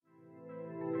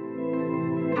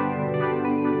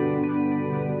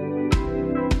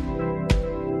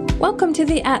Welcome to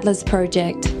the Atlas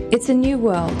Project. It's a new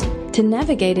world. To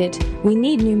navigate it, we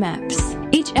need new maps.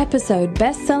 Each episode,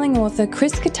 best-selling author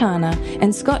Chris Katana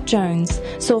and Scott Jones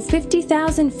soar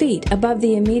 50,000 feet above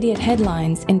the immediate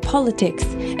headlines in politics,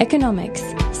 economics,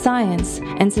 science,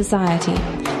 and society.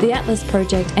 The Atlas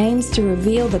Project aims to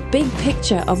reveal the big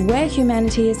picture of where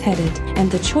humanity is headed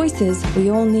and the choices we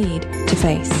all need to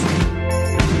face.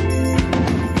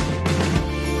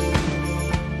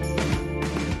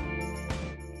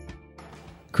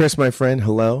 Chris, my friend,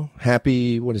 hello.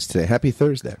 What is today? Happy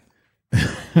Thursday.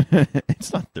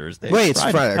 It's not Thursday. Wait, it's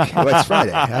Friday. Well, it's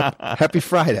Friday. Happy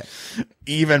Friday.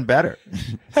 Even better.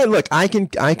 Hey, look, I can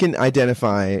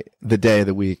identify the day of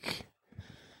the week,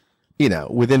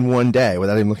 within one day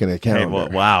without even looking at a calendar. Hey, well,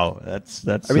 wow,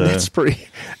 that's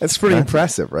pretty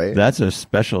impressive, right? That's a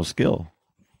special skill.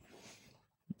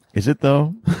 Is it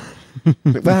though?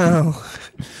 Well,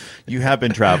 you have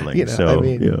been traveling, so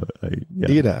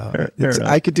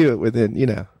I could do it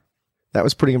within. That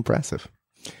was pretty impressive.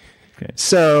 Okay.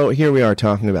 So here we are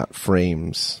talking about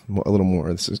frames a little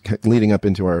more. This is leading up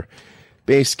into our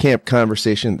base camp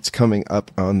conversation that's coming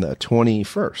up on the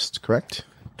 21st, correct?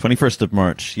 21st of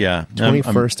March, yeah.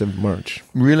 21st of March.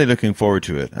 Really looking forward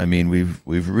to it. I mean,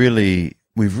 we've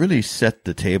really set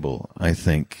the table, I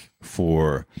think,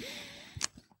 for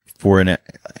an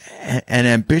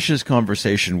ambitious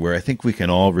conversation where I think we can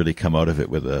all really come out of it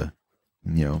with a,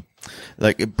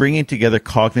 like bringing together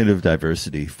cognitive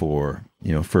diversity for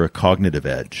a cognitive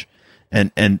edge.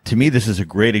 And to me, this is a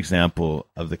great example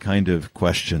of the kind of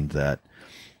question that,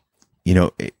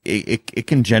 it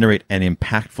can generate an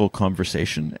impactful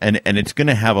conversation, and it's going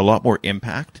to have a lot more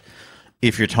impact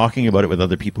if you're talking about it with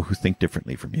other people who think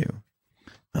differently from you.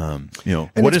 And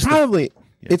it's probably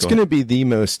going to be the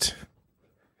most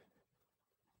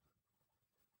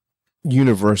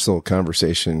universal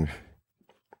conversation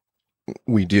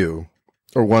we do,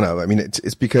 or one of. I mean,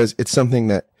 it's because it's something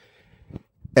that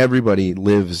everybody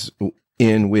lives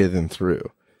in, with, and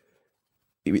through.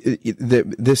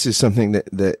 This is something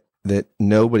that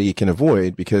nobody can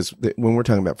avoid, because when we're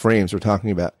talking about frames, we're talking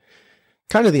about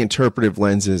kind of the interpretive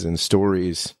lenses and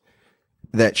stories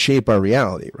that shape our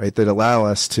reality, right? That allow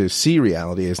us to see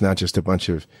reality as not just a bunch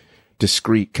of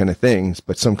discrete kind of things,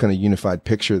 but some kind of unified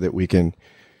picture that we can,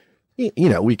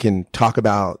 we can talk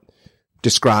about,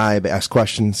 describe, ask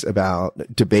questions about,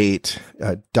 debate,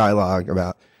 dialogue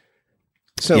about.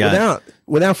 So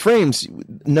without frames,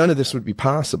 none of this would be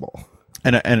possible.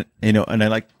 And I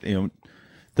like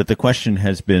that the question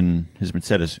has been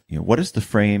said as, what does the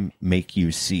frame make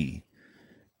you see?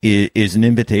 Is an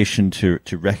invitation to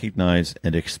recognize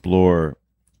and explore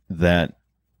that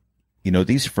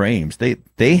these frames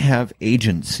they have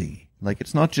agency. Like,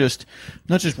 it's not just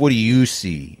what do you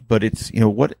see, but it's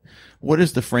what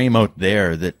is the frame out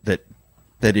there that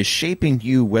is shaping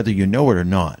you, whether you know it or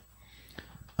not.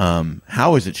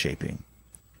 How is it shaping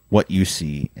what you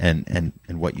see and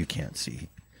what you can't see?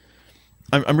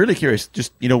 I'm really curious,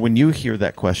 just, when you hear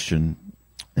that question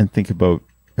and think about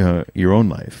your own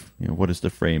life, what does the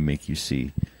frame make you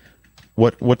see?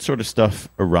 What sort of stuff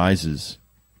arises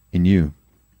in you?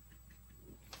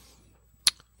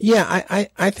 Yeah,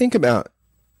 I think about,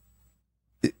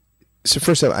 so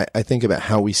first off, I think about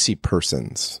how we see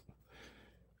persons,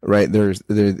 right? There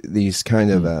these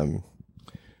kind of,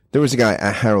 there was a guy,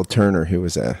 Harold Turner, who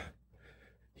was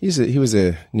he was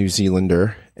a New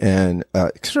Zealander and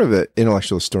sort of an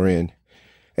intellectual historian.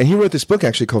 And he wrote this book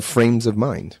actually called Frames of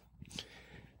Mind.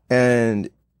 And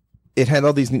it had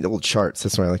all these neat little charts.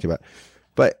 That's what I like about it.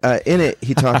 But in it,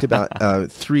 he talked about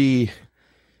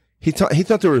he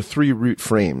thought there were three root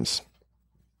frames.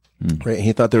 Right?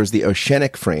 He thought there was the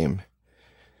oceanic frame,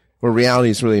 where reality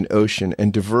is really an ocean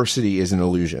and diversity is an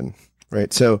illusion.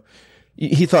 Right? So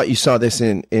he thought you saw this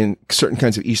in certain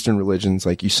kinds of Eastern religions,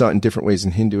 like you saw it in different ways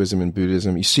in Hinduism and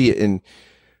Buddhism. You see it in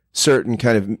certain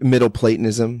kind of Middle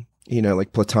Platonism,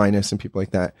 like Plotinus and people like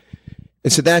that.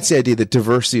 And so that's the idea that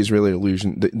diversity is really an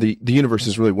illusion. The universe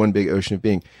is really one big ocean of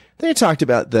being. Then he talked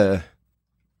about the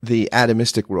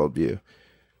atomistic worldview,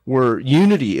 where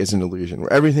unity is an illusion,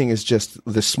 where everything is just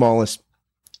the smallest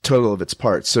total of its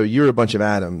parts. So you're a bunch of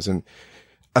atoms, and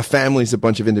a family is a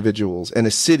bunch of individuals, and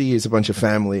a city is a bunch of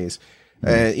families.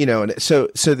 And, and so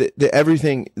the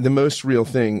everything, the most real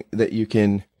thing that you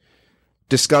can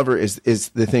discover is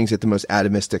the things at the most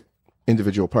atomistic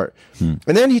individual part. And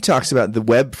then he talks about the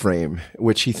web frame,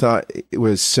 which he thought it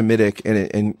was Semitic,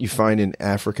 and you find in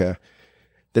Africa,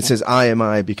 that says, I am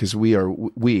I because we are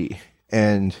we.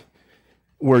 And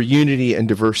where unity and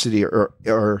diversity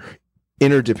are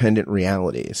interdependent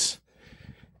realities.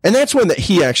 And that's one that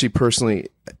he actually personally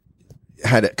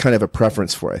had kind of a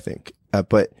preference for, I think.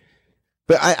 But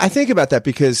But I think about that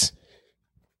because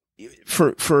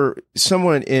for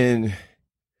someone in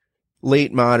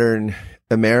late modern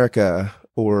America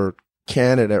or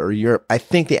Canada or Europe, I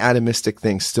think the atomistic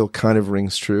thing still kind of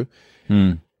rings true.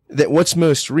 That what's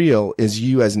most real is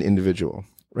you as an individual,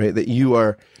 right? That you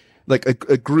are like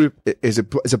a group is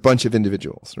a bunch of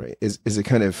individuals, right? Is a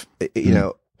kind of, you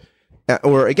know,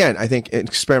 or again, I think in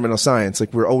experimental science,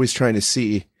 like we're always trying to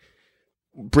see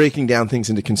breaking down things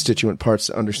into constituent parts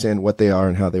to understand what they are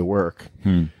and how they work.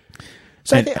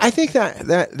 So I think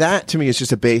that to me is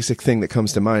just a basic thing that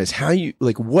comes to mind is how you,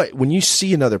 like when you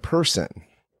see another person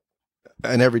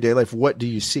in everyday life, what do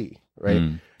you see,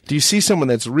 right? Do you see someone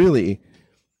that's really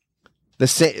the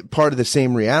same part of the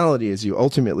same reality as you?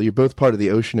 Ultimately, you're both part of the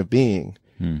ocean of being.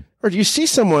 Or do you see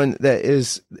someone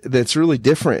that's really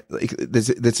different, like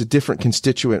that's a different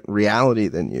constituent reality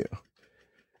than you?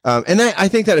 And I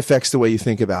think that affects the way you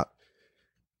think about,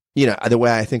 you know, the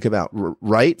way I think about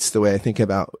rights, the way I think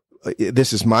about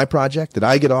this is my project that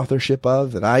I get authorship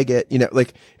of, that I get, you know,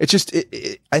 like it's just,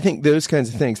 I think those kinds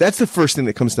of things, that's the first thing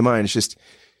that comes to mind. It's just,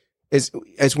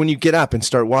 as when you get up and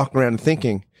start walking around and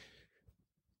thinking,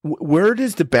 where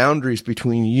does the boundaries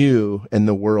between you and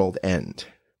the world end?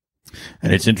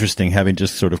 And it's interesting having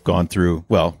just sort of gone through,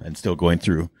 well, and still going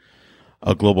through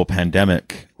a global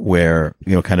pandemic where,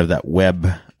 you know, kind of that web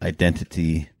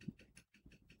identity,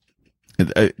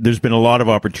 there's been a lot of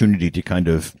opportunity to kind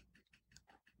of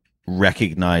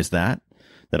recognize that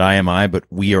I am I, but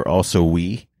we are also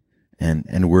we,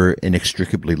 and we're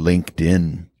inextricably linked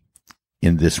in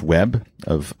this web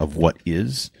of what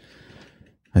is.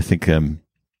 I think,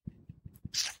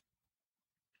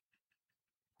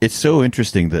 it's so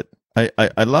interesting that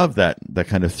I love that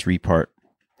kind of 3-part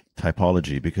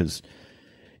typology, because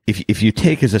if you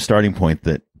take as a starting point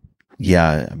that,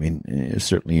 yeah, I mean,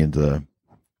 certainly in the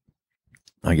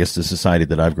society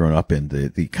that I've grown up in,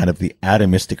 the kind of the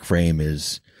atomistic frame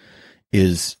is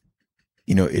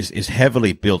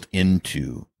heavily built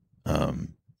into,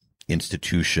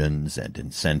 institutions and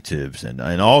incentives and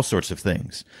all sorts of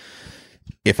things.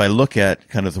 If I look at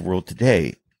kind of the world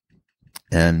today,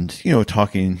 and, you know,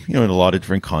 talking, you know, in a lot of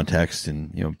different contexts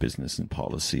and, you know, business and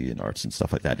policy and arts and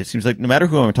stuff like that, it seems like no matter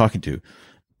who I'm talking to,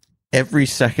 every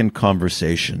second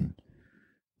conversation,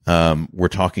 we're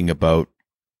talking about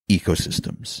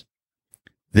ecosystems.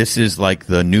 This is like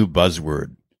the new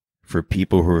buzzword for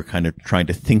people who are kind of trying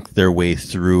to think their way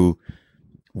through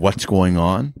what's going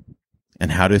on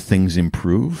and how do things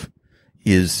improve,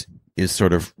 is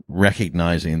sort of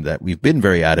recognizing that we've been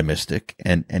very atomistic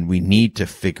and we need to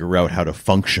figure out how to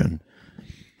function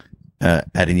at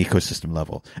an ecosystem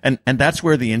level. And that's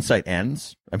where the insight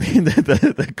ends. I mean,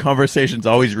 the conversations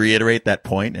always reiterate that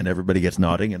point and everybody gets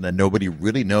nodding, and then nobody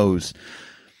really knows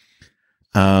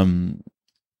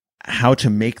how to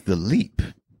make the leap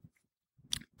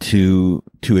to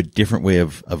a different way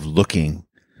of looking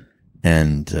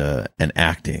and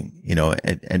acting, you know,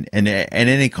 and in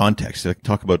any context. Like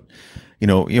talk about, you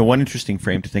know, one interesting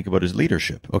frame to think about is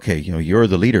leadership. Okay, you know, you're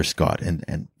the leader, Scott,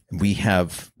 and we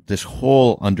have this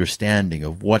whole understanding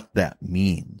of what that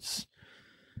means.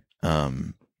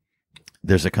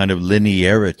 There's a kind of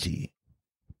linearity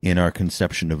in our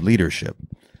conception of leadership.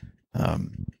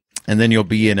 And then you'll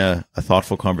be in a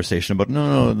thoughtful conversation about,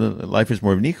 no, life is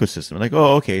more of an ecosystem. Like,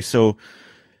 oh, okay, so,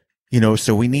 you know,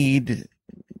 so we need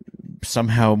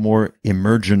somehow more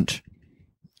emergent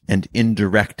and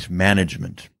indirect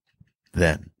management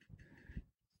then.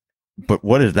 But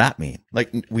what does that mean?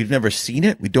 Like, we've never seen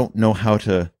it. We don't know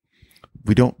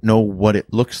we don't know what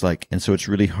it looks like. And so it's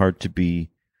really hard to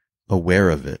be aware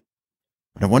of it.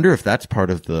 And I wonder if that's part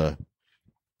of the,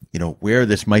 you know, where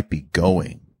this might be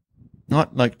going.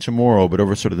 Not like tomorrow, but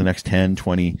over sort of the next 10,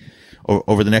 20, or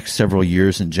over the next several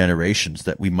years and generations,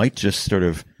 that we might just sort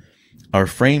of, our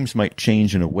frames might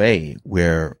change in a way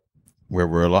where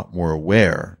we're a lot more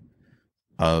aware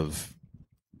of,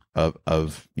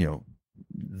 you know,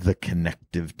 the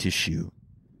connective tissue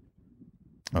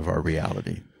of our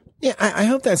reality. Yeah, I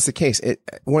hope that's the case.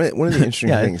 One of the interesting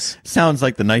things sounds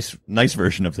like the nice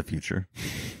version of the future.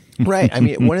 Right. I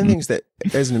mean, one of the things that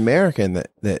as an American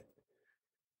that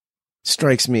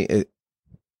strikes me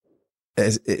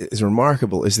as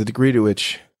remarkable is the degree to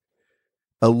which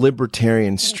a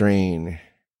libertarian strain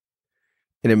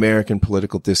in American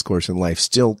political discourse and life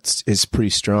still is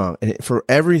pretty strong. And for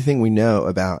everything we know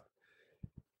about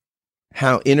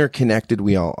how interconnected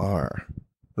we all are,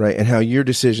 right? And how your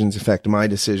decisions affect my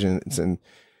decisions, and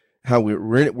how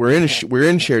we're in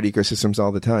shared ecosystems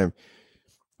all the time.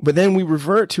 But then we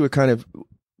revert to a kind of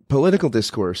political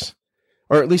discourse,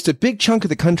 or at least a big chunk of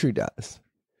the country does,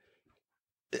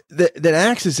 that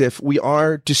acts as if we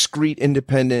are discrete,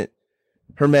 independent,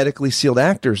 hermetically sealed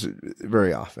actors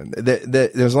very often.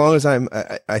 That as long as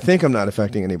I think I'm not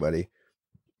affecting anybody,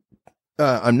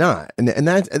 I'm not. And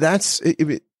that's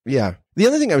yeah. The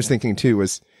other thing I was thinking too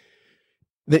was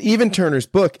that even Turner's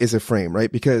book is a frame,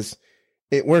 right? Because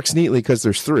it works neatly because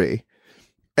there's three.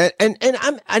 And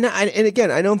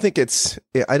again, I don't think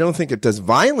it does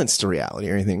violence to reality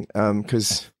or anything.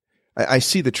 Cause I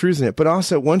see the truth in it, but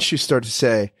also once you start to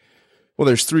say, well,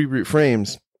 there's three root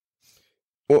frames.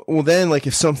 Well, then like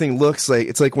if something looks like,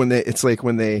 it's like when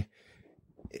they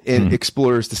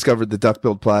explorers discovered the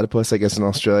duck-billed platypus, I guess in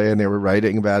Australia, and they were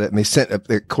writing about it and they sent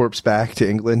their corpse back to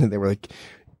England and they were like,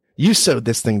 you sewed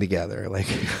this thing together. Like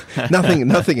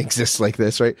nothing exists like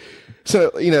this. Right.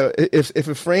 So, if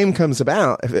a frame comes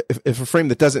about, if a frame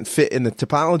that doesn't fit in the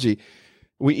topology,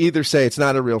 we either say it's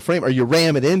not a real frame or you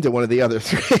ram it into one of the other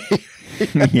three.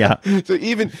 Yeah. So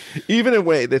even a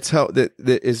way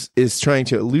that is trying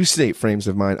to elucidate frames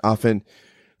of mind, often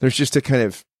there's just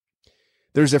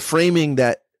there's a framing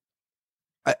that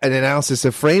an analysis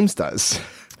of frames does.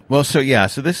 Well, so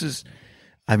this is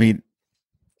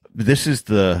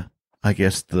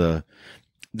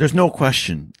there's no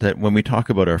question that when we talk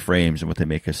about our frames and what they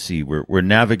make us see, we're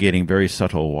navigating very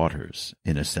subtle waters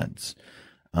in a sense.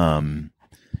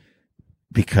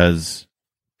 Because,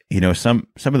 some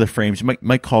of the frames, you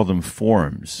might call them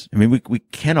forms. I mean, we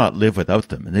cannot live without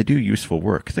them, and they do useful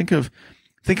work. Think of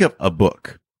a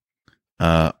book,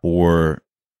 or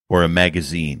a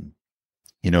magazine.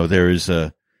 There is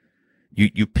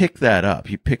you pick that up,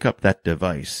 you pick up that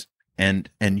device, and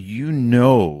you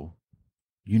know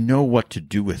what to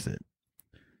do with it.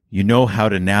 You know how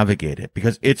to navigate it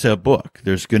because it's a book.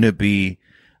 There's going to be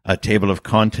a table of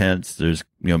contents. There's,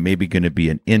 maybe going to be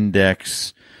an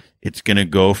index. It's going to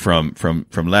go from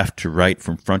left to right,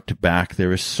 from front to back.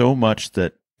 There is so much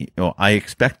that, I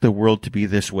expect the world to be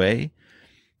this way.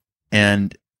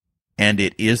 And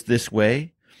it is this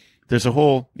way. There's a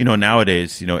whole,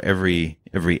 nowadays,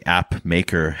 every app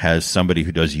maker has somebody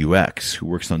who does UX, who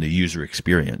works on the user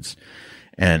experience.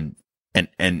 And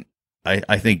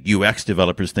I think UX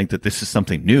developers think that this is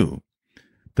something new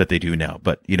that they do now.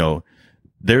 But,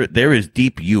 there is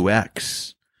deep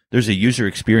UX. There's a user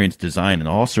experience design and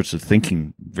all sorts of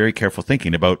thinking, very careful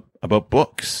thinking about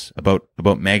books,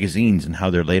 about magazines and how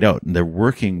they're laid out. And they're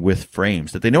working with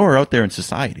frames that they know are out there in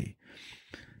society.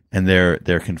 And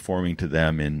they're conforming to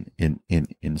them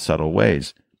in subtle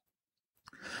ways.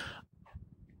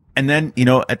 And then,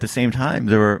 at the same time,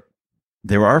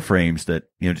 there are frames that,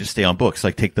 just stay on books.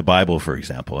 Like take the Bible, for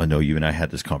example. I know you and I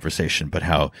had this conversation, but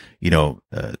how,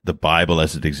 the Bible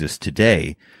as it exists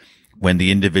today, when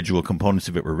the individual components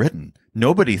of it were written,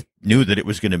 nobody knew that it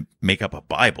was going to make up a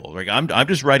Bible. Like I'm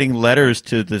just writing letters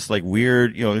to this like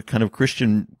weird, kind of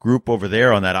Christian group over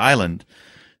there on that island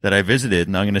that I visited,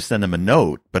 and I'm going to send them a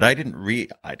note, but I didn't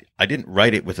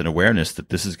write it with an awareness that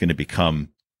this is going to become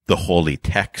the holy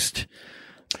text.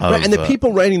 Right, and the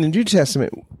people writing the New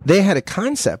Testament, they had a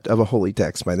concept of a holy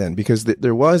text by then, because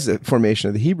there was a formation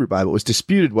of the Hebrew Bible. It was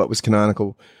disputed what was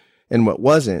canonical and what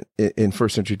wasn't in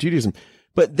first century Judaism.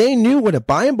 But they knew what a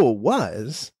Bible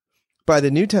was by the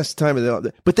New Testament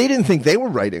time, but they didn't think they were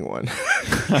writing one.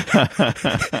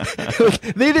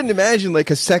 They didn't imagine like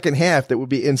a second half that would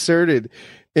be inserted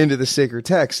into the sacred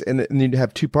text and you'd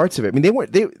have two parts of it. I mean,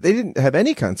 they didn't have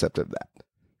any concept of that.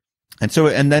 And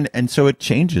so it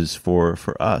changes for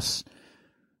us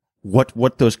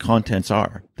what those contents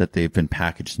are, that they've been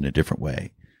packaged in a different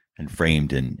way and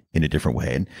framed in a different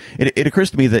way. And it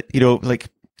occurs to me that, like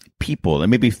people, and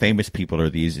maybe famous people are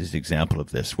the easiest example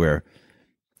of this, where,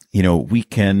 we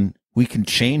can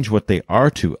change what they are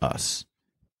to us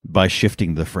by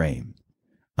shifting the frame.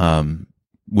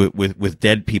 With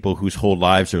dead people whose whole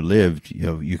lives are lived,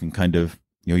 you can kind of,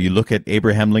 you look at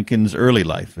Abraham Lincoln's early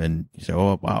life and you say,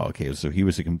 oh, wow, okay, so he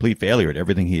was a complete failure at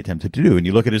everything he attempted to do. And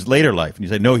you look at his later life and you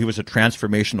say, no, he was a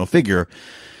transformational figure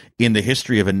in the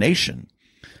history of a nation.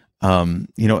 And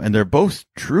they're both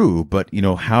true, but,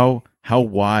 how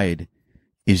wide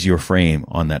is your frame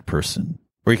on that person?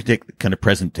 Or you can take kind of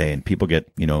present day and people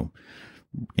get,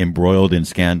 embroiled in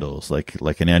scandals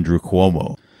like an Andrew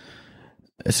Cuomo.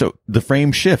 So the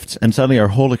frame shifts and suddenly our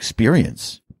whole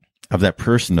experience of that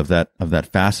person, of that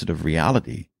facet of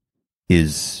reality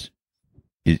is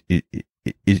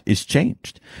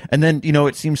changed. And then,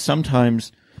 it seems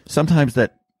sometimes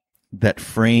that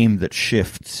frame that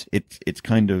shifts, it's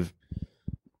kind of,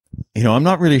 I'm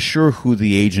not really sure who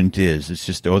the agent is. It's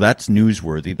just, that's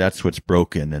newsworthy. That's what's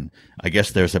broken. And I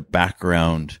guess there's a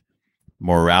background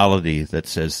morality that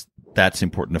says that's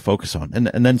important to focus on.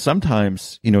 And then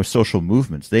sometimes, social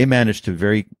movements, they manage to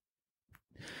very,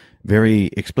 very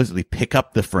explicitly pick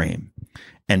up the frame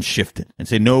and shift it and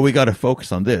say, no, we got to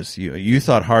focus on this. You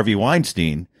thought Harvey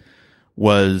Weinstein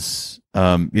was,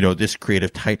 this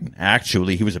creative titan.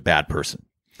 Actually, he was a bad person.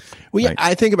 Well, yeah, right?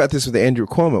 I think about this with Andrew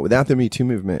Cuomo. Without the Me Too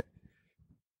movement,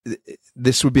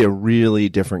 this would be a really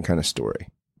different kind of story,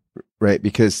 right?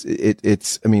 Because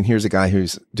here's a guy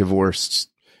who's divorced,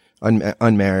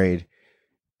 unmarried,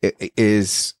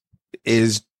 is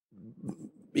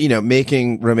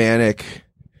making romantic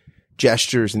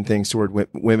gestures and things toward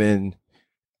women.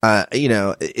 There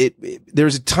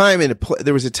was a time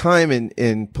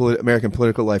in American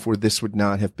political life where this would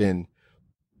not have been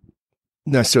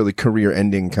necessarily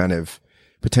career-ending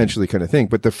potentially kind of thing,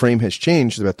 but the frame has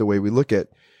changed about the way we look at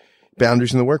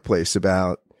boundaries in the workplace,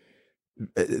 about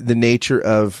the nature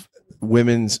of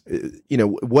women's,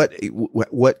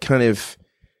 what kind of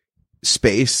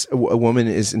space a woman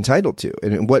is entitled to,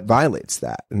 and what violates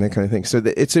that, and that kind of thing. So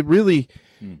it's a really,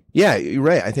 yeah, you're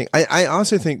right. I think I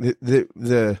also think that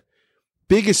the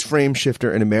biggest frame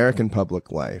shifter in American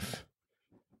public life,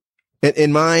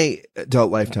 in my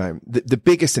adult lifetime, the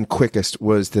biggest and quickest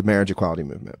was the marriage equality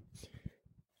movement.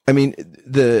 I mean,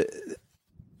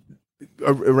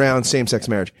 around same-sex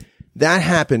marriage, that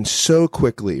happened so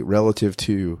quickly relative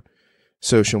to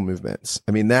social movements.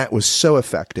 I mean, that was so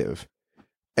effective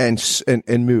and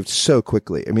moved so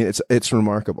quickly. I mean, it's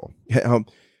remarkable. A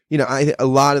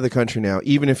lot of the country now,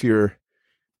 even if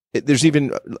there's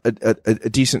even a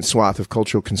decent swath of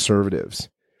cultural conservatives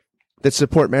that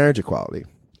support marriage equality.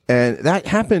 And that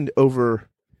happened over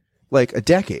like a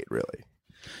decade, really.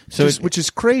 So, which is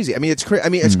crazy. I mean, it's crazy. I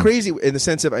mean, it's crazy in the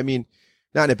sense of, not in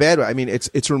a bad way. I mean,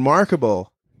 it's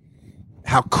remarkable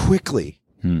how quickly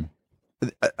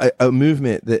a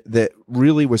movement that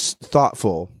really was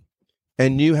thoughtful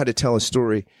and knew how to tell a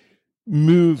story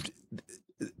moved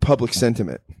public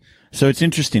sentiment. So it's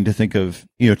interesting to think of,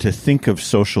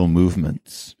 social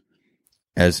movements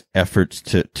as efforts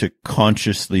to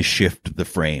consciously shift the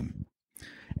frame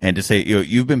and to say,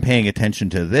 you've been paying attention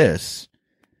to this.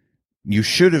 We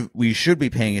should be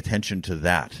paying attention to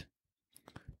that.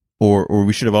 Or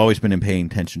we should have always been paying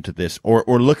attention to this, or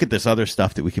look at this other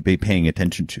stuff that we could be paying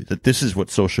attention to. That this is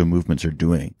what social movements are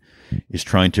doing, is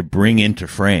trying to bring into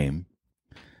frame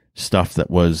stuff that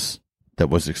was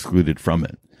excluded from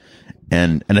it.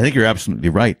 And I think you're absolutely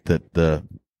right that the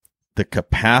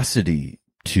capacity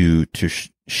to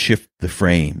shift the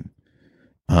frame,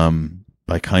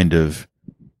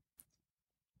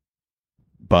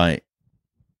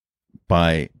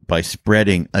 by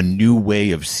spreading a new way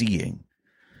of seeing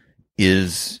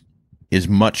is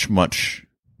much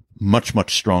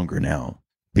stronger now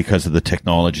because of the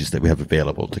technologies that we have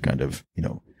available to kind of,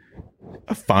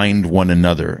 find one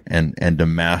another and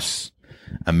amass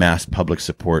public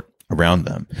support around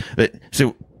them.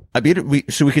 So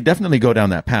we could definitely go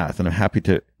down that path, and I'm happy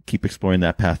to keep exploring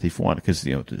that path if you want, because,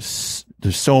 there's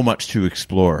so much to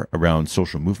explore around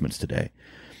social movements today.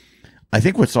 I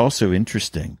think what's also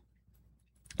interesting,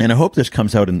 and I hope this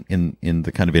comes out in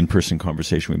the kind of in-person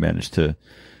conversation we managed to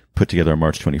put together on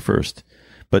March 21st.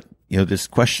 But, this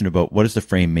question about what does the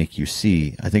frame make you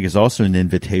see, I think is also an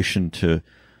invitation to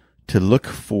look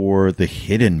for the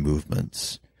hidden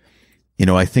movements.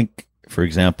 I think, for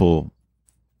example,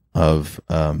 of,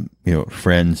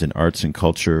 friends in arts and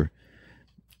culture,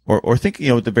 or think,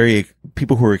 the very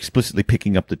people who are explicitly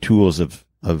picking up the tools of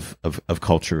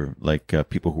culture, like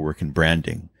people who work in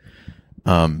branding.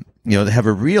 They have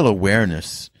a real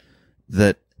awareness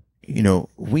that,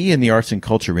 we in the arts and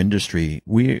culture industry,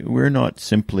 we're not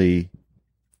simply,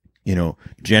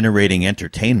 generating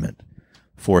entertainment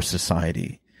for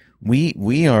society.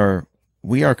 We are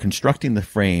constructing the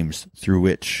frames through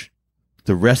which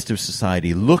the rest of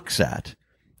society looks at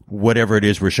whatever it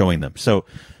is we're showing them. So,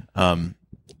 and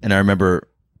I remember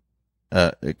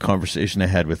a conversation I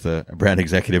had with a brand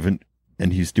executive,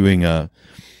 and he's doing a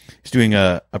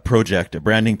project, a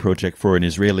branding project for an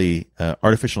Israeli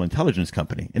artificial intelligence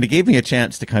company. And it gave me a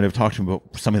chance to kind of talk to him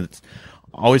about something that's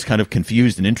always kind of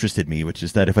confused and interested me, which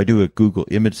is that if I do a Google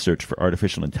image search for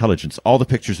artificial intelligence, all the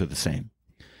pictures are the same.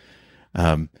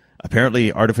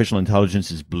 Apparently artificial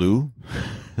intelligence is blue.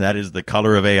 That is the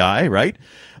color of AI, right?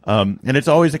 And it's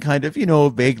always a kind of,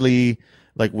 vaguely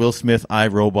like Will Smith,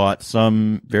 iRobot,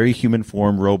 some very human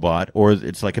form robot, or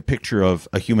it's like a picture of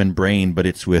a human brain, but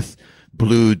it's with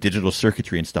blue digital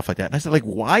circuitry and stuff like that. And I said,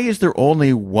 why is there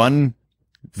only one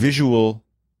visual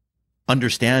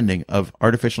understanding of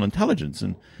artificial intelligence?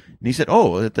 And he said,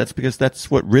 that's because that's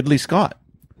what Ridley Scott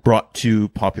brought to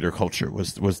popular culture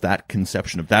was that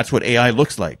conception of that's what AI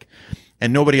looks like.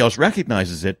 and nobody else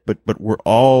recognizes it, but we're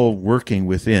all working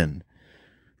within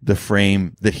the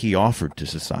frame that he offered to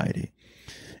society.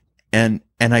 And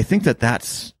I think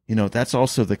that's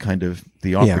also the kind of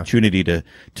the opportunity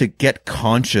to get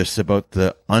conscious about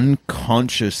the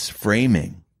unconscious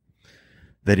framing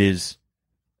that is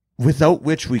without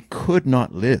which we could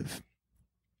not live.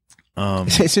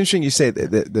 It's interesting you say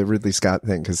the Ridley Scott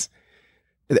thing,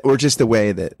 or just the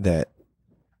way that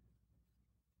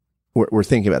we're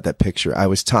thinking about that picture. I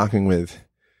was talking with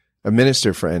a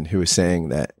minister friend who was saying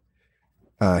that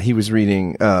he was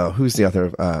reading, who's the author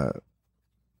of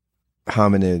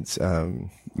Hominids?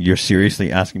 You're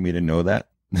seriously asking me to know that?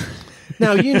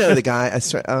 No, you know the guy.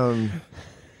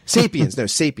 Sapiens. No,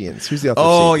 Sapiens. Who's the author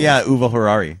of Sapiens? Yeah, Yuval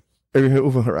Harari.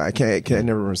 Yuval Harari. I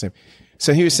never remember his name.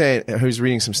 So he was saying, he was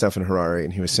reading some stuff in Harari,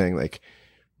 and he was saying like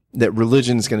that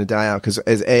religion is going to die out because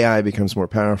as AI becomes more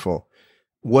powerful,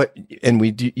 and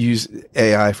we use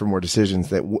AI for more decisions,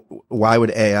 that why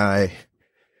would AI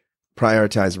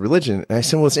prioritize religion? And I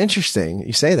said, well, it's interesting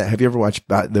you say that. Have you ever watched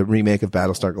the remake of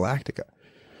Battlestar Galactica?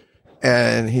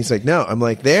 And he's like, no. I'm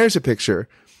like, there's a picture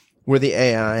where the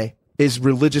AI is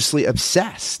religiously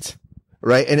obsessed,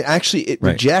 right? And actually it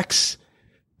rejects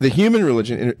the human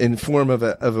religion in form of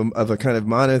a kind of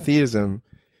monotheism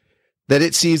that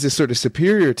it sees as sort of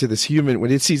superior to this human,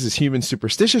 when it sees this human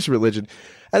superstitious religion.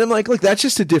 And I'm like, look, that's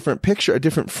just a different picture, a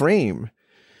different frame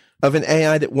of an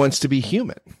AI that wants to be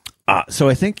human. So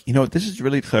I think, this is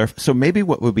really clear. So maybe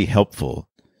what would be helpful,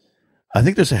 I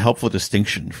think there's a helpful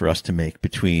distinction for us to make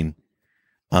between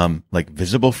like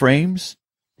visible frames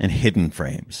and hidden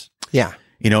frames. Yeah.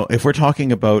 If we're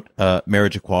talking about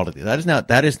marriage equality,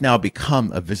 that has now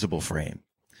become a visible frame.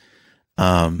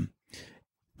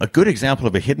 A good example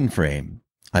of a hidden frame,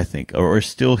 I think, or a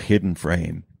still hidden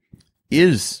frame,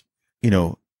 is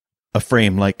a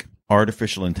frame like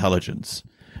artificial intelligence.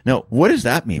 Now, what does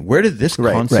that mean? Where did this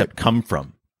concept come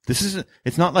from?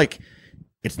 It's not like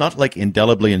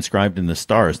indelibly inscribed in the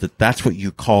stars that's what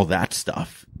you call that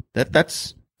stuff.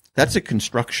 That's a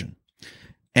construction.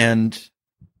 And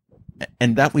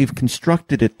that we've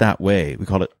constructed it that way. We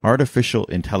call it artificial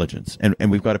intelligence.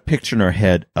 And we've got a picture in our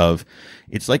head of,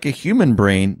 it's like a human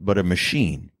brain, but a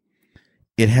machine.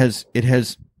 It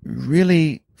has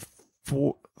really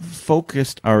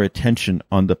focused our attention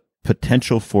on the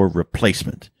potential for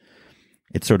replacement.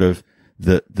 It's sort of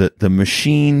the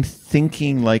machine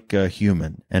thinking like a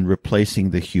human and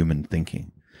replacing the human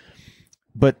thinking.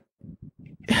 But,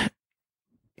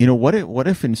 what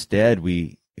if instead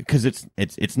because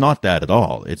it's not that at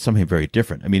all. It's something very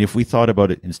different. I mean, if we thought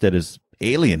about it instead as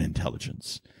alien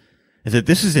intelligence, is that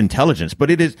this is intelligence, but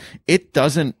it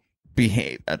doesn't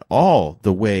behave at all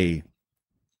the way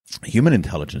human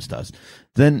intelligence does,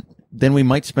 then we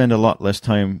might spend a lot less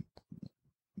time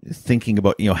thinking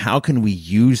about, how can we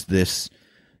use this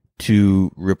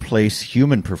to replace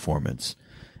human performance,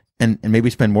 and maybe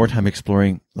spend more time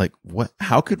exploring, like,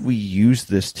 how could we use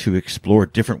this to explore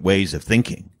different ways of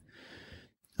thinking?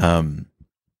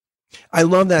 I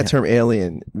love that term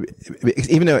alien,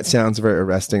 even though it sounds very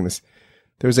arresting.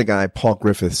 There was a guy, Paul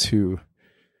Griffiths, who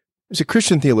was a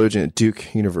Christian theologian at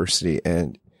Duke University,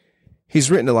 and he's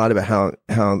written a lot about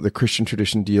how the Christian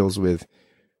tradition deals with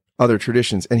other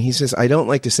traditions. And he says, I don't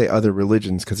like to say other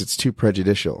religions because it's too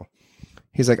prejudicial.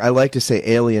 He's like, I like to say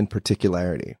alien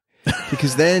particularity,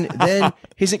 because then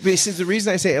he says the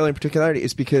reason I say alien particularity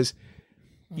is because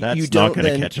that's not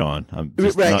going to catch on. I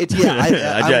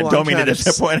don't mean to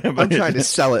disappoint him. I'm trying to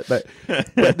sell it, but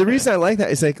the reason I like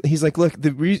that is like, he's like, look,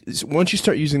 once you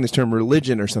start using this term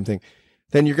religion or something,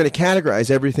 then you're going to categorize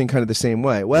everything kind of the same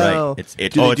way. Well, right.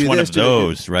 It's one of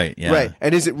those, right? Yeah, right.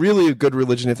 And is it really a good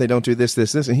religion if they don't do this,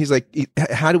 this, this? And he's like,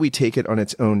 how do we take it on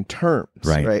its own terms?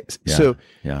 Right. Yeah. So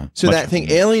Much that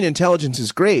thing, alien intelligence,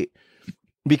 is great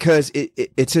because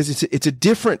it says it's a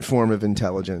different form of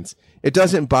intelligence. It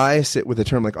doesn't bias it with a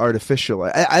term like artificial.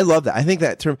 I love that. I think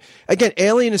that term, again,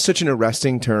 alien is such an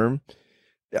arresting term,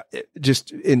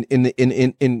 just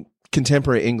in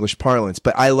contemporary English parlance,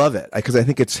 but I love it because I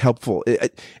think it's helpful.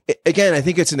 Again, I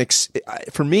think it's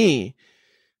for me,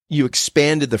 you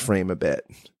expanded the frame a bit.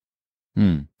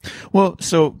 Well,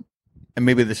 so, and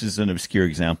maybe this is an obscure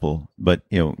example, but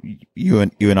you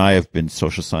and I have been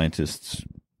social scientists.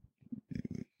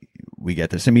 We get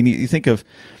this. I mean, you think of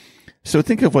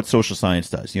what social science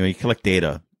does. You collect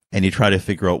data and you try to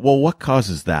figure out, well, what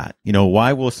causes that?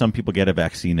 Why will some people get a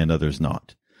vaccine and others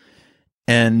not?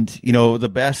 And,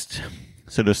 the best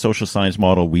sort of social science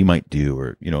model we might do,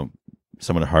 or,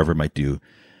 someone at Harvard might do,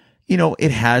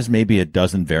 it has maybe a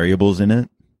dozen variables in it.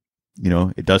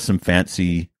 It does some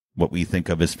fancy, what we think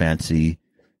of as fancy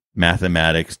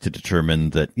mathematics to determine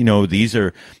that, you know, these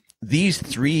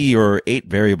 3 or 8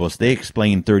 variables, they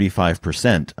explain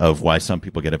 35% of why some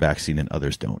people get a vaccine and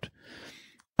others don't.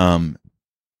 And,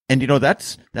 you know,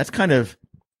 that's kind of,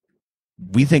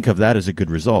 we think of that as a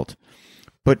good result.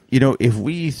 But, you know, if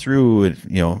we threw,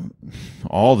 you know,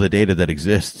 all the data that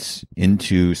exists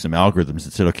into some algorithms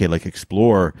and said, okay, like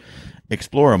explore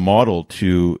a model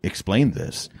to explain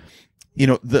this, you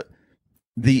know, the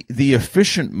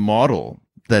efficient model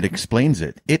that explains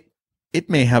it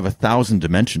may have 1,000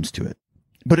 dimensions to it,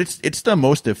 but it's the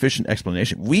most efficient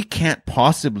explanation. We can't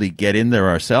possibly get in there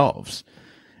ourselves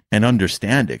and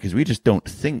understand it because we just don't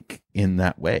think in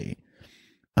that way.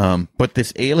 But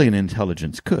this alien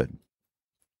intelligence could.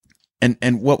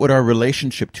 And what would our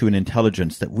relationship to an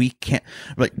intelligence that we can't,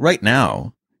 like right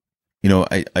now, you know,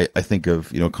 I think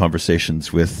of, you know,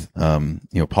 conversations with, you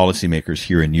know, policymakers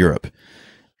here in Europe,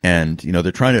 and, you know,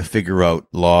 they're trying to figure out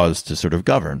laws to sort of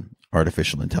govern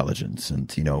artificial intelligence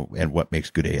and, you know, and what makes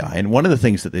good AI. And one of the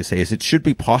things that they say is it should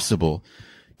be possible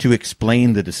to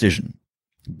explain the decision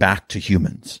back to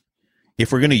humans.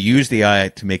 If we're going to use the AI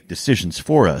to make decisions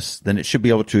for us, then it should be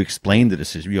able to explain the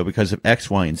decision, you know, because of X,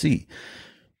 Y, and Z.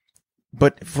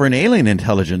 But for an alien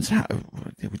intelligence,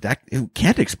 it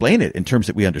can't explain it in terms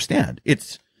that we understand.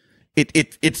 It's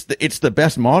the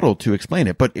best model to explain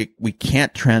it, but we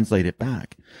can't translate it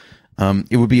back.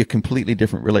 It would be a completely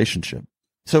different relationship.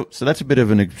 So that's a bit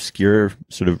of an obscure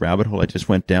sort of rabbit hole I just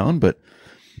went down, but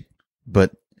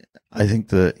I think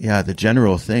the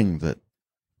general thing that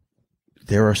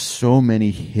there are so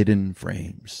many hidden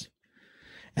frames,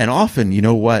 and often, you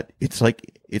know what, it's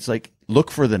like look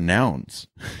for the nouns.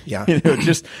 Yeah. You know,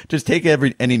 just take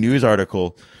any news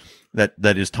article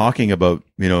that is talking about,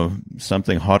 you know,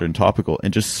 something hot and topical,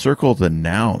 and just circle the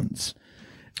nouns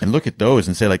and look at those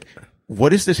and say, like, what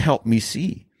does this help me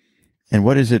see? And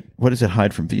what does it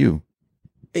hide from view?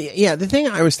 Yeah. The thing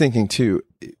I was thinking too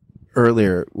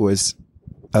earlier was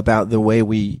about the way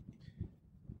we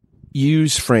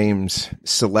use frames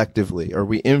selectively, or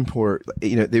we import,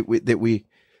 you know,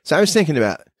 so I was thinking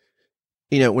about,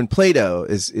 you know, when Plato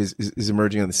is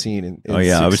emerging on the scene in oh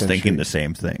yeah, I was century, thinking the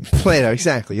same thing. Plato,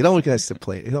 exactly. It all gets to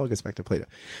Plato. It all gets back to Plato.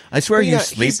 I swear you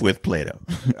sleep with Plato.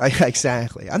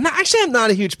 Exactly. I'm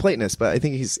not a huge Platonist, but I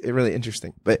think he's really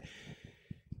interesting. But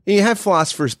you have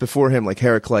philosophers before him, like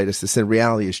Heraclitus, that said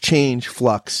reality is change,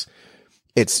 flux.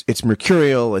 It's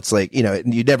mercurial. It's like, you know,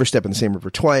 you never step in the same river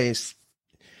twice.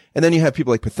 And then you have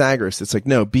people like Pythagoras. It's like,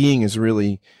 no, being is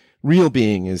really, real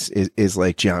being is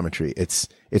like geometry. It's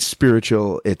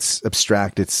spiritual. It's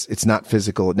abstract. It's not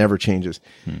physical. It never changes.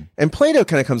 And Plato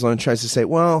kind of comes along and tries to say,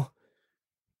 well,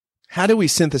 how do we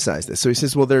synthesize this? So he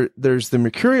says, well, there's the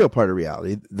mercurial part of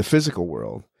reality, the physical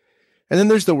world. And then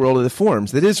there's the world of the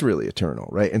forms that is really eternal,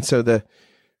 right? And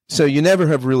so you never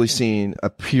have really seen a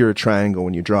pure triangle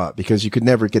when you draw it, because you could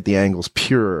never get the angles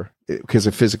pure because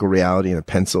of physical reality and a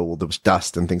pencil, there was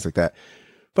dust and things like that.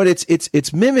 But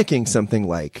it's mimicking something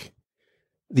like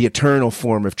the eternal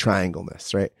form of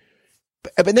triangleness, right?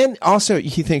 But then also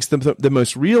he thinks the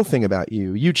most real thing about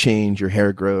you change, your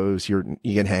hair grows, you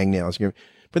get hangnails,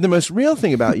 but the most real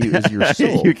thing about you is your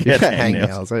soul. You get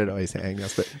hangnails. I don't always say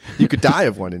hangnails, but you could die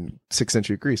of one in 6th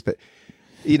century Greece. But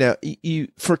you know,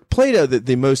 for Plato,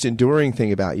 the most enduring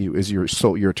thing about you is your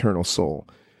soul, your eternal soul,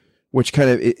 which kind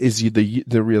of is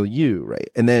the real you, right?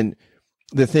 And then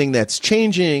the thing that's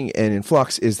changing and in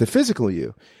flux is the physical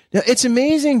you. Now, it's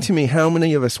amazing to me how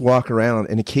many of us walk around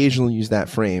and occasionally use that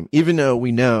frame, even though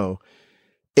we know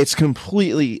it's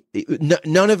completely,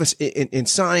 none of us in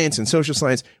science and social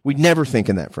science, we never think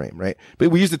in that frame, right? But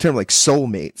we use the term like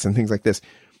soulmates and things like this,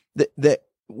 that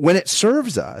when it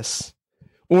serves us,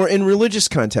 or in religious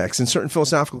contexts, in certain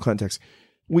philosophical contexts,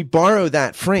 we borrow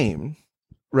that frame,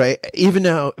 right? Even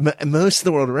though most of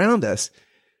the world around us,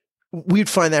 we'd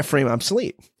find that frame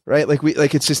obsolete, right?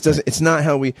 It just doesn't, it's not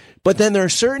how but then there are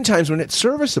certain times when it's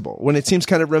serviceable, when it seems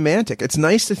kind of romantic. It's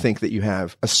nice to think that you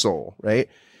have a soul, right?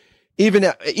 Even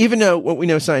though what we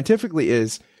know scientifically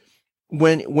is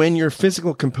when your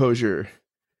physical composure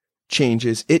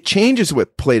changes, it changes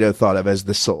what Plato thought of as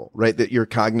the soul, right? That your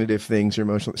cognitive things, your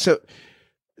emotional. So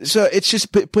it's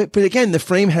just, but again, the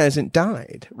frame hasn't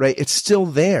died, right? It's still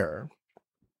there.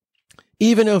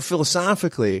 Even though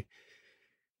philosophically,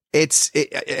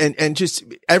 and just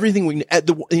everything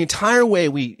the entire way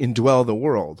we indwell the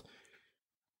world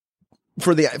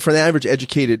for the average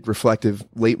educated, reflective,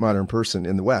 late modern person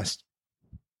in the West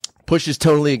pushes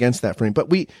totally against that frame. But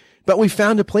we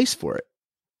found a place for it,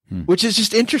 which is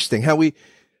just interesting how we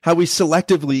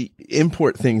selectively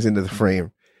import things into the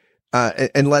frame,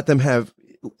 and let them have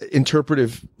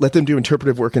let them do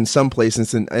interpretive work in some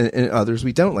places, and others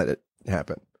we don't let it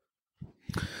happen.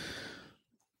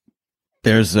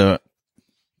 There's sorry,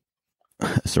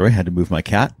 I had to move my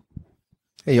cat.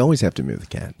 Hey, you always have to move the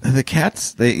cat. The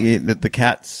cats, the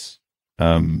cats,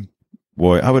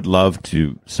 boy, I would love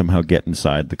to somehow get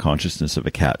inside the consciousness of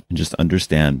a cat and just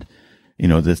understand,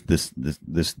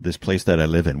 this place that I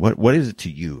live in. What is it to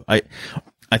you? I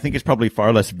think it's probably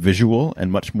far less visual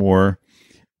and much more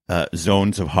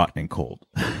zones of hot and cold.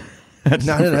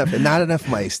 Not enough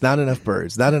mice, not enough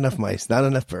birds, not enough mice, not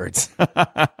enough birds.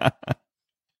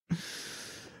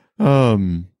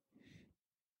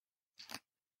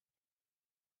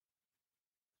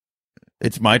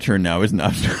 It's my turn now, isn't it?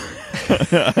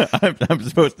 I'm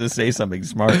supposed to say something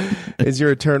smart. Is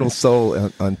your eternal soul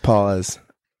on pause?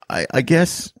 I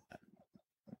guess,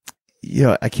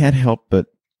 I can't help but.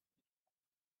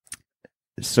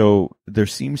 So there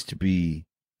seems to be,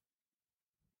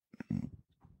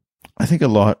 I think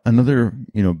another,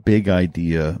 big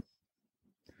idea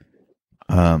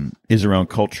is around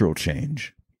cultural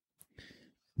change.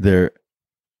 That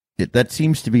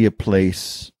seems to be a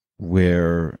place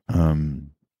where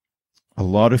a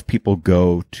lot of people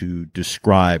go to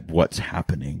describe what's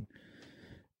happening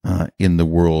in the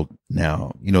world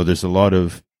now. There's a lot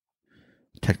of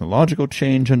technological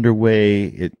change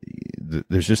underway.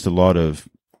 There's just a lot of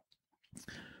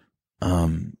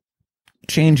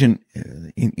change in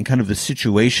kind of the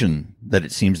situation that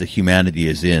it seems that humanity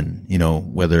is in.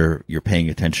 Whether you're paying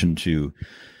attention to,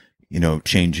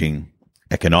 changing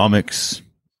economics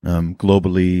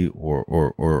globally,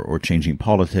 or changing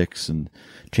politics and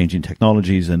changing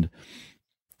technologies, and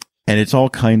it's all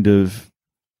kind of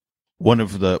one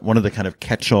of the kind of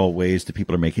catch-all ways that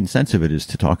people are making sense of it is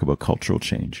to talk about cultural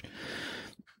change.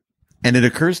 And it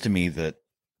occurs to me that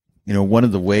one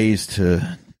of the ways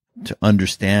to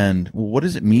understand, well, what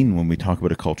does it mean when we talk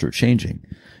about a culture changing,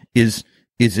 is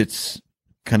it's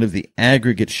kind of the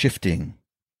aggregate shifting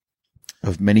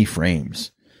of many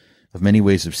frames, of many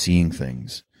ways of seeing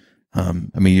things.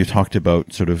 You talked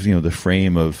about sort of, the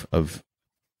frame of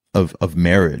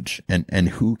marriage and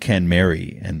who can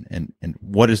marry and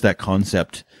what does that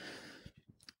concept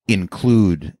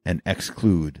include and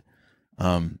exclude.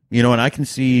 And I can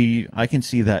see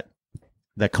that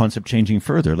concept changing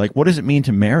further. Like, what does it mean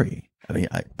to marry?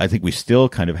 I think we still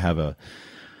kind of have a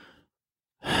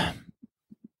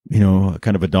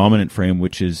kind of a dominant frame,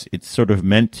 which is it's sort of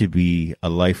meant to be a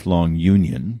lifelong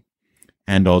union.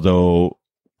 And although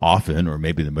often, or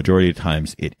maybe the majority of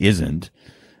times, it isn't,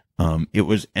 it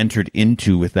was entered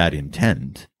into with that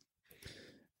intent.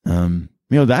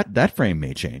 That frame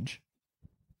may change.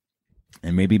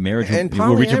 And maybe marriage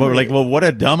will reach a point like, well, what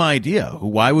a dumb idea.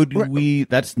 Why would we?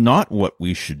 That's not what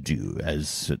we should do as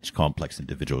such complex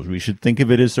individuals. We should think of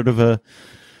it as sort of a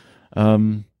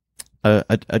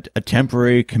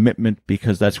temporary commitment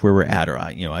because that's where we're at. Or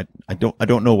I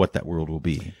don't know what that world will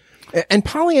be. And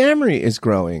polyamory is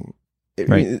growing.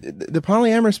 Right. The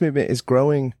polyamorous movement is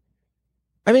growing.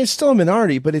 It's still a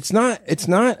minority, but it's not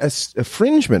a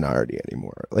fringe minority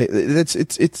anymore. Like there's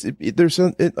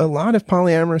a lot of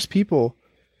polyamorous people,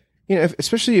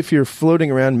 especially if you're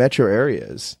floating around metro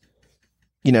areas,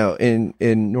 in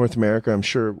North America, I'm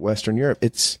sure Western Europe,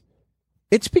 it's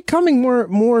becoming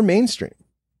more mainstream.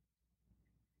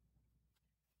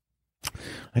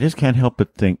 I just can't help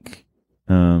but think,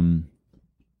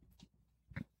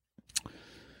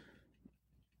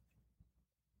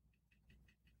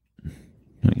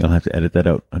 you'll have to edit that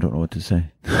out. I don't know what to say.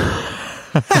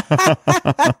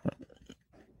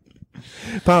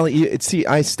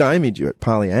 I stymied you at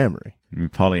polyamory.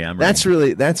 Polyamory.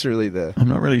 That's really the. I'm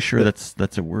not really sure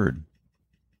that's a word.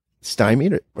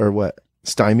 Stymied or what?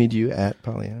 Stymied you at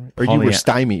polyamory, or you were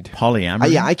stymied?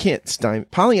 Polyamory. I can't stymie.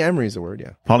 Polyamory is the word.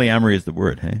 Yeah. Polyamory is the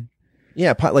word. Hey.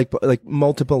 Yeah, like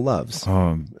multiple loves.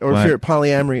 Or if you're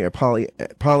polyamory or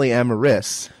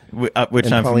polyamorous. Which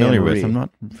I'm familiar with. I'm not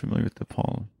familiar with the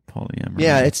polyamory.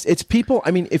 Yeah, it's people.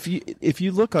 If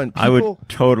you look on people, I would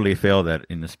totally fail that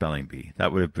in the spelling bee.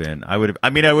 That would have been. I would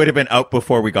have been out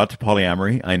before we got to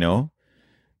polyamory. I know,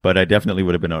 but I definitely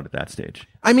would have been out at that stage.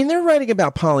 They're writing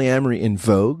about polyamory in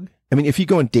Vogue. If you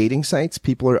go on dating sites,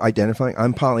 people are identifying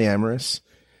I'm polyamorous.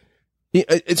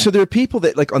 So there are people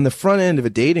that, like, on the front end of a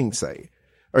dating site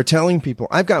are telling people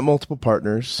I've got multiple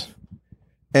partners.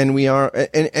 And we are,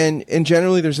 and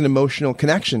generally there's an emotional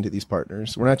connection to these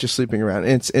partners. We're not just sleeping around.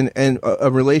 And a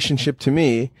relationship to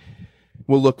me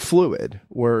will look fluid.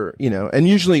 And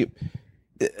usually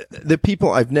the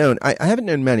people I've known, I haven't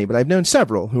known many, but I've known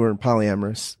several who are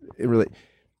polyamorous.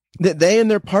 That they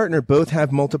and their partner both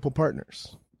have multiple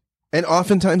partners. And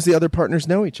oftentimes the other partners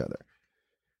know each other.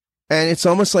 and it's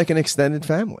almost like an extended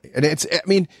family. And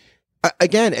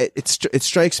again, it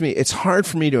strikes me, it's hard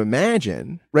for me to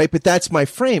imagine, right? But that's my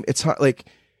frame. It's hard, like,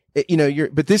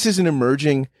 but this is an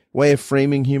emerging way of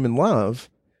framing human love.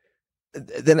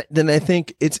 Then I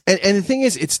think and the thing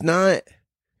is, it's not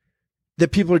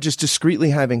that people are just discreetly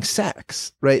having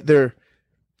sex, right? They're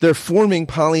forming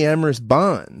polyamorous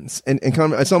bonds, and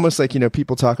it's almost like,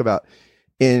 people talk about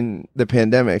in the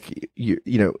pandemic,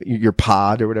 your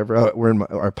pod or whatever. We're in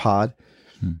our pod.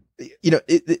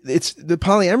 It's the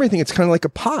polyamory thing. It's kind of like a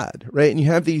pod, right? And you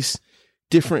have these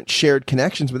different shared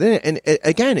connections within it. And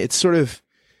again, it's sort of,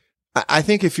 I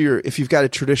think if you've got a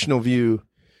traditional view,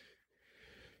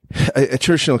 a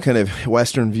traditional kind of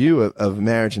Western view of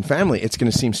marriage and family, it's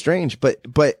going to seem strange, but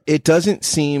it doesn't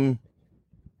seem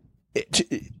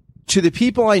to the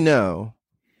people I know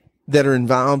that are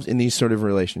involved in these sort of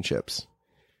relationships.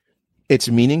 It's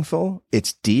meaningful.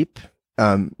 It's deep.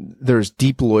 There's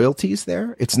deep loyalties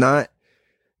there. It's not,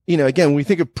 again, we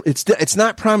think of, it's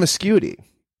not promiscuity,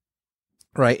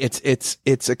 right?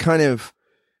 It's a kind of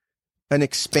an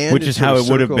expanded, which is how it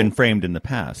would have been framed in the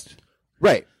past.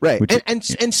 Right.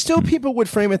 And still people would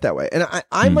frame it that way. And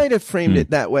I might have framed it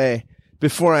that way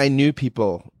before I knew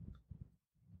people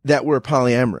that were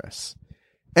polyamorous.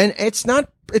 And it's not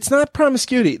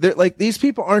promiscuity. They're like, these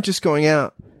people aren't just going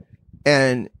out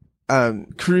and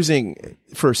cruising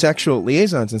for sexual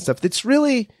liaisons and stuff.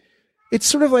 It's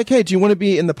sort of like, hey, do you want to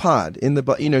be in the pod? Do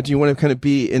you want to kind of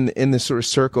be in this sort of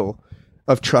circle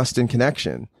of trust and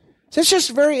connection? So it's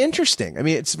just very interesting. I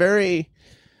mean, it's very,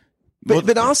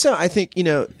 but also I think,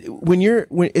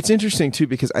 when it's interesting too,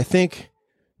 because I think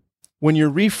when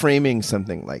you're reframing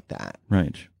something like that,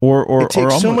 right. Or it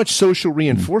takes so much social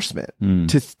reinforcement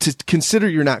to consider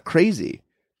you're not crazy.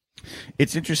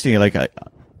 It's interesting. Like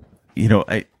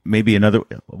maybe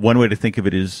one way to think of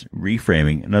it is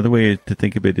reframing. Another way to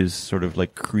think of it is sort of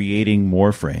like creating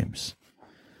more frames.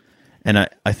 And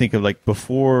I think of like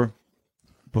before,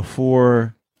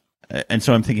 and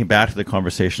so I'm thinking back to the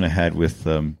conversation I had with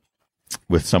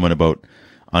someone about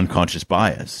unconscious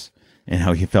bias and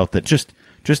how he felt that just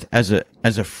as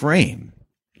a frame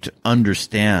to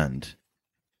understand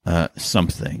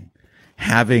something,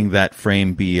 having that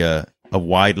frame be a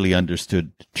widely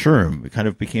understood term, it kind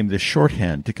of became this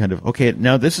shorthand to kind of, okay,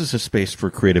 now this is a space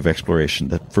for creative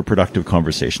exploration, for productive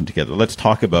conversation together. Let's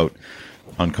talk about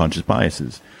unconscious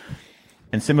biases.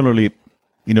 And similarly,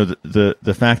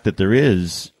 the fact that there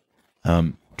is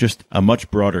just a much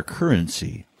broader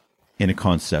currency in a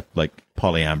concept like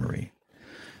polyamory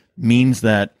means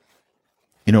that,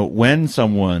 when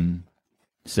someone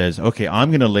says, okay, I'm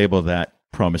going to label that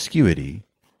promiscuity,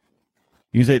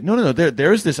 you say, no,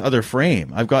 there's this other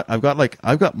frame. I've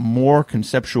got more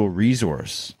conceptual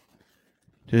resource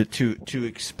to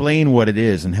explain what it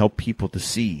is and help people to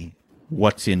see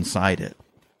what's inside it.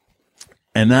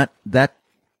 And I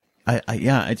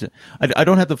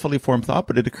don't have the fully formed thought,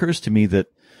 but it occurs to me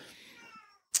that,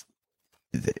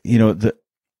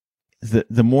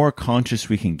 the more conscious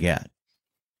we can get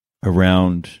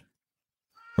around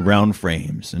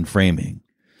frames and framing,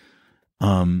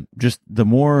 just the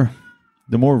more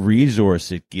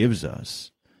resource it gives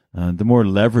us, the more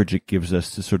leverage it gives us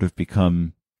to sort of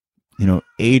become,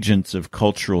 agents of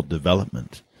cultural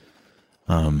development,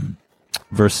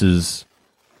 versus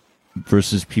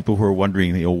people who are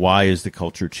wondering, why is the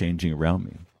culture changing around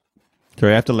me?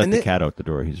 Sorry, I have to let the cat out the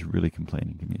door. He's really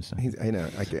complaining. Give me a second. I know.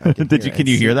 I can Can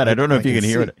you hear that? I don't know if you can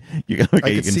hear it. I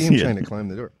can see him trying to climb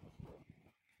the door.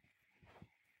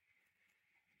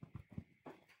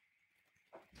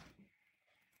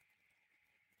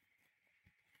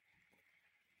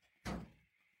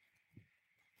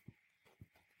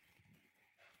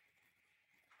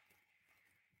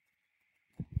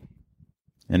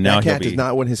 And now that cat does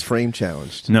not want his frame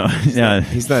challenged. No,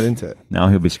 he's not into it. Now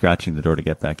he'll be scratching the door to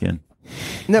get back in.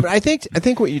 No, but I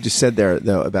think what you just said there,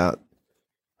 though, about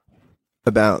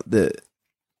the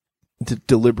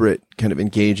deliberate kind of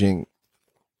engaging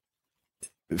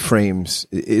frames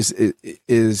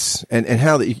is and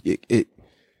how it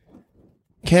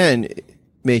can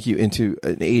make you into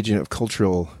an agent of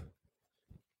cultural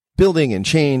building and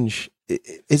change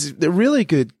is a really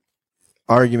good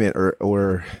argument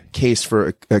or case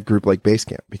for a group like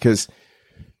Basecamp, because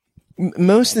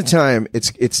most of the time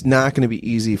it's not going to be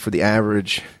easy for the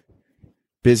average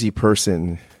busy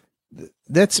person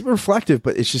that's reflective,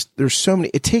 but it's just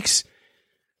it takes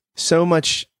so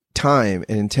much time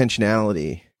and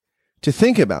intentionality to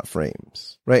think about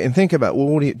frames, right? And think about,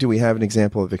 well, do we have an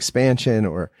example of expansion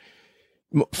or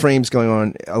frames going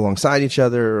on alongside each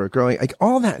other or growing? Like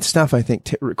all that stuff, I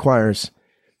think requires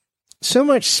so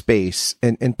much space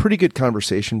and pretty good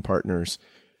conversation partners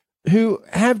who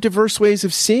have diverse ways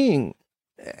of seeing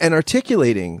and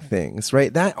articulating things,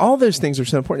 right? That all those things are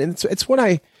so important. And it's what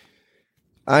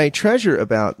I treasure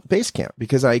about Basecamp,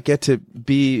 because I get to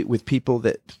be with people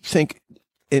that think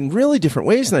in really different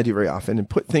ways than I do very often, and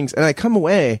put things, and I come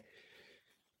away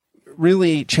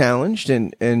really challenged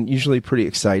and usually pretty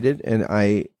excited. And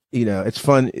it's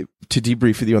fun to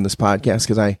debrief with you on this podcast,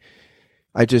 because I've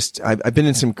been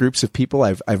in some groups of people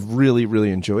I've really,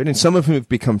 really enjoyed, and some of whom have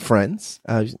become friends.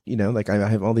 Like I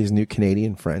have all these new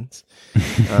Canadian friends,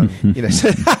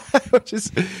 which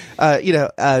is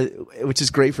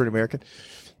great for an American.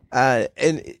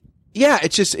 It's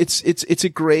a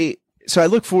great, so I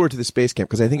look forward to the Basecamp,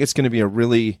 because I think it's going to be a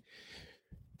really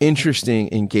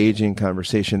interesting, engaging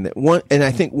conversation and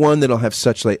I think one that'll have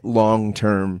such like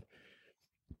long-term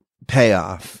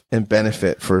payoff and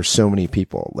benefit for so many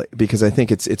people, because I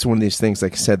think it's one of these things,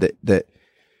 like I said, that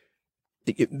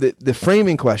the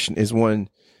framing question is one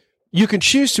you can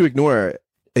choose to ignore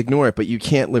it, but you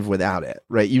can't live without it,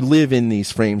 right? You live in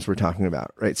these frames we're talking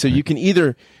about, right? So you can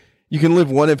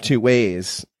live one of two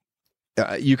ways.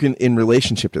 You can, in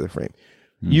relationship to the frame,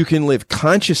 you can live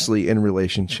consciously in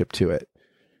relationship to it,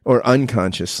 or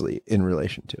unconsciously in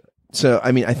relation to it. So,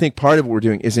 I mean, I think part of what we're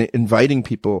doing is inviting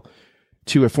people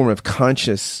to a form of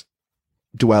conscious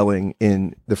dwelling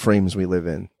in the frames we live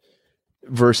in,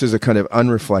 versus a kind of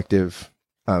unreflective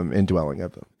indwelling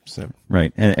of them. So,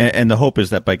 right. And the hope is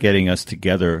that by getting us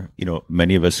together,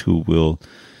 many of us who will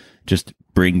just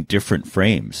bring different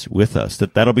frames with us,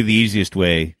 that'll be the easiest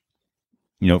way,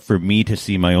 for me to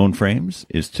see my own frames,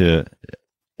 is to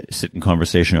sit in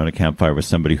conversation on a campfire with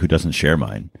somebody who doesn't share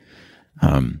mine.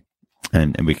 And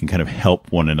we can kind of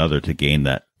help one another to gain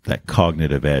that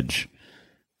cognitive edge,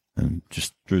 and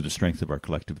just through the strength of our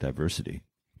collective diversity.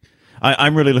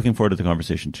 I'm really looking forward to the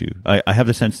conversation too. I have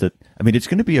the sense that, it's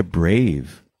going to be a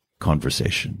brave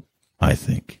conversation, I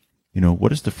think. What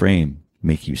does the frame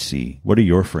make you see? What are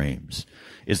your frames?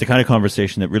 It's the kind of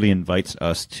conversation that really invites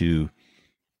us to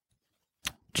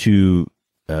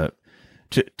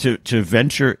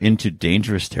venture into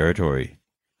dangerous territory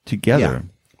together. Yeah.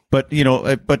 But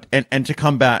to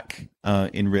come back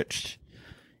enriched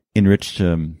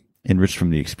from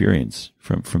the experience,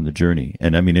 from the journey.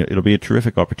 And it'll be a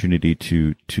terrific opportunity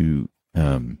to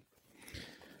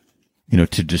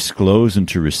disclose and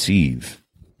to receive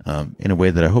in a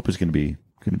way that I hope is going to be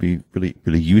really,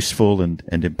 really useful and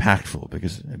impactful.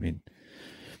 Because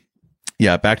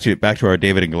back to our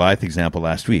David and Goliath example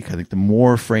last week. I think the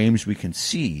more frames we can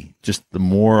see, just the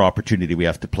more opportunity we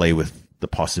have to play with the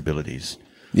possibilities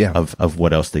of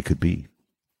what else they could be.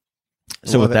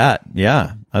 So with that,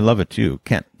 I love it too.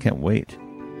 Can't wait.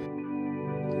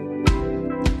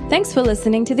 Thanks for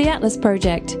listening to the Atlas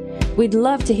Project. We'd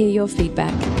love to hear your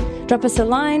feedback. Drop us a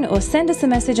line or send us a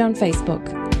message on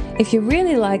Facebook. If you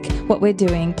really like what we're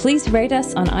doing, please rate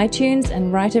us on iTunes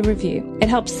and write a review. It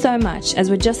helps so much, as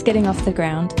we're just getting off the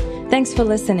ground. Thanks for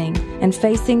listening and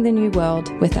facing the new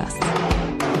world with us.